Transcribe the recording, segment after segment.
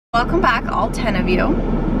Welcome back, all 10 of you.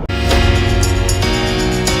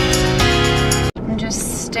 I'm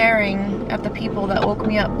just staring at the people that woke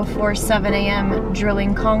me up before 7 a.m.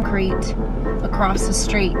 drilling concrete across the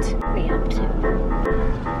street. We have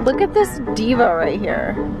to. Look at this diva right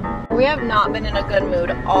here. We have not been in a good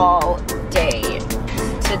mood all day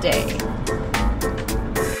today.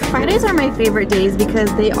 Fridays are my favorite days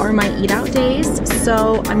because they are my eat out days.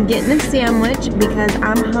 So I'm getting a sandwich because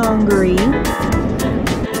I'm hungry.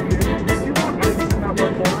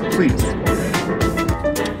 Please.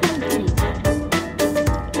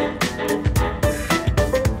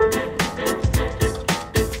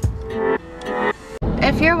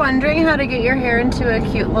 If you're wondering how to get your hair into a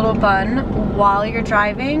cute little bun while you're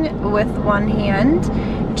driving with one hand,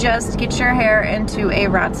 just get your hair into a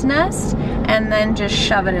rat's nest and then just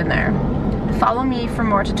shove it in there. Follow me for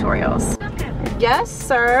more tutorials. Yes,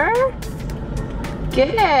 sir.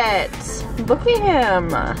 Get it. Look at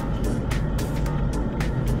him.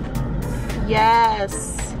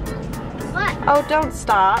 Yes. What? Oh, don't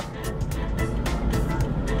stop.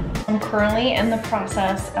 I'm currently in the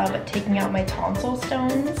process of taking out my tonsil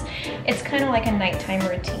stones. It's kind of like a nighttime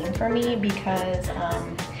routine for me because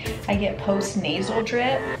I get post-nasal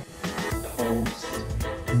drip.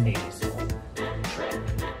 Post-nasal drip.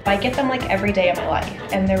 I get them like every day of my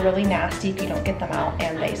life and they're really nasty if you don't get them out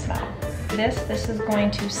and they smell. This is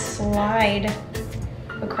going to slide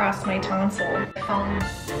across my tonsil. Phone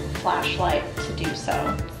flashlight to do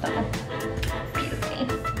so. Excuse me.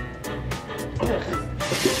 Ugh.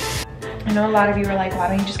 I know a lot of you are like, why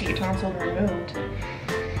don't you just get your tonsil removed?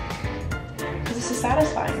 Because this is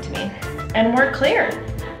satisfying to me. And we're clear.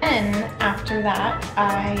 And after that,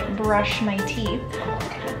 I brush my teeth.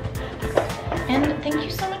 And thank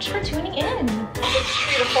you so much for tuning in.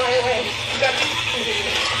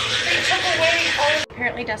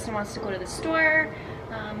 Apparently Dustin wants to go to the store.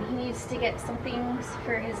 He needs to get some things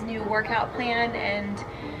for his new workout plan and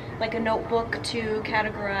like a notebook to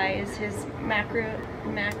categorize his macaws,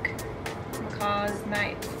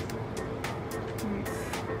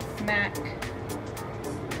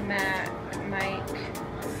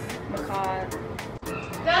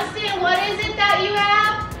 Dustin, what is it that you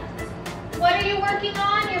have? What are you working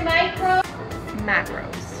on? Your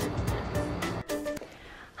macros.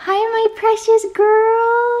 Hi, my precious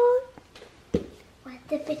girl. Let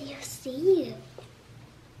the video see you.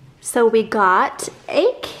 So we got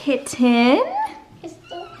a kitten. It's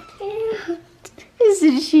so cute.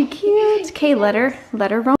 Isn't she cute? Okay, let her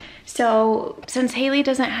roam. So since Haley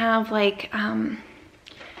doesn't have like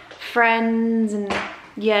friends and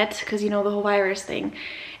yet, because you know the whole virus thing,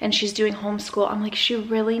 and she's doing homeschool, I'm like, she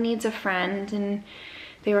really needs a friend. And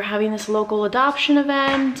they were having this local adoption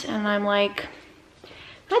event and I'm like,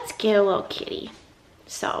 let's get a little kitty.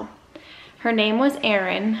 So her name was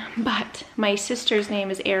Erin, but my sister's name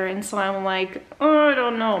is Erin, so I'm like, oh, I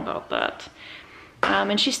don't know about that.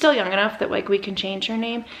 And she's still young enough that like we can change her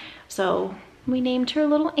name. So we named her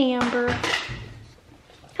little Amber.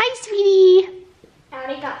 Hi, sweetie. I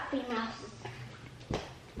already got females.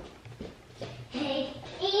 Hey,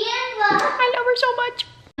 Amber. I love her so much.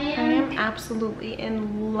 I am absolutely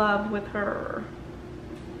in love with her.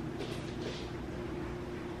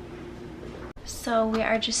 So we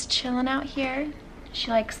are just chilling out here. She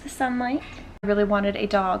likes the sunlight. I really wanted a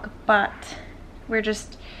dog, but we're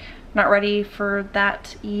just not ready for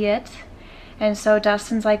that yet. And so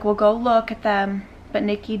Dustin's like, we'll go look at them, but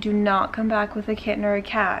Nikki, do not come back with a kitten or a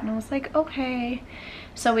cat. And I was like, okay.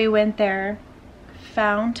 So we went there,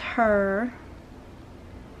 found her,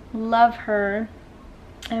 love her.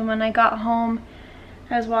 And when I got home,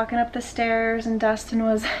 I was walking up the stairs and Dustin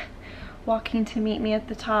was walking to meet me at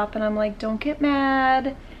the top, and I'm like, don't get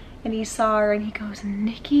mad. And he saw her and he goes,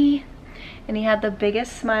 Nikki. And he had the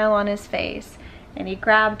biggest smile on his face. And he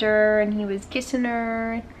grabbed her and he was kissing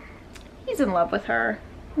her. He's in love with her.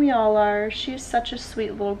 We all are. She's such a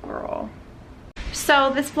sweet little girl.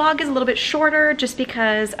 So this vlog is a little bit shorter just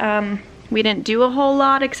because we didn't do a whole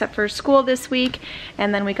lot except for school this week,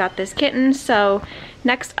 and then we got this kitten. So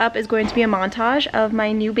next up is going to be a montage of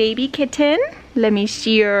my new baby kitten. Let me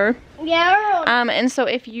see her. Yeah. And so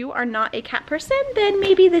if you are not a cat person, then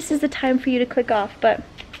maybe this is the time for you to click off, but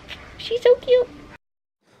she's so cute.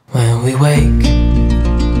 When we wake,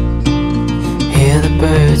 hear the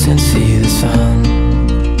birds and see the sun.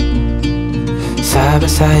 Side by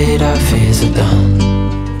side our fears are done.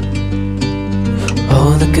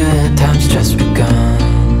 Oh, the good times just begun.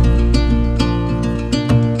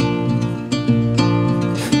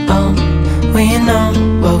 We know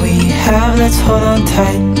what we have, let's hold on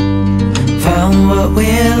tight. Found what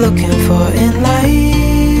we're looking for in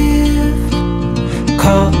life.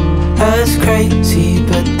 Call us crazy,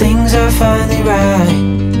 but things are finally right.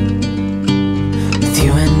 With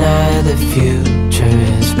you and I, the future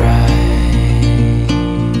is bright.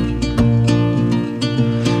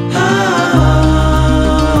 Oh,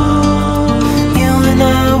 you and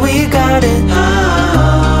I, we got it.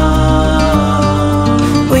 Oh,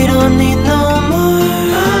 we don't need no more.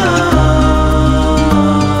 Oh,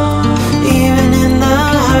 even in the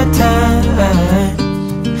hard times,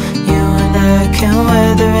 you and I can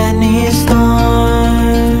weather any storm.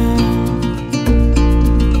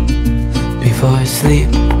 Before I sleep,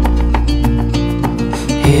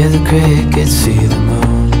 hear the crickets, see the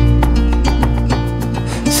moon,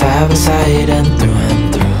 side by side and through.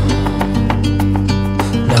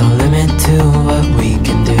 No limit to what we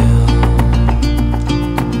can do.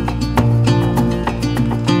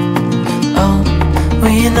 Oh,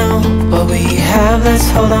 we know what we have, let's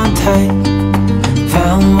hold on tight.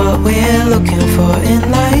 Found what we're looking for in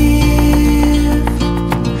life.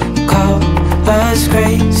 Call us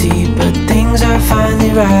crazy, but things are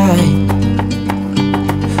finally right.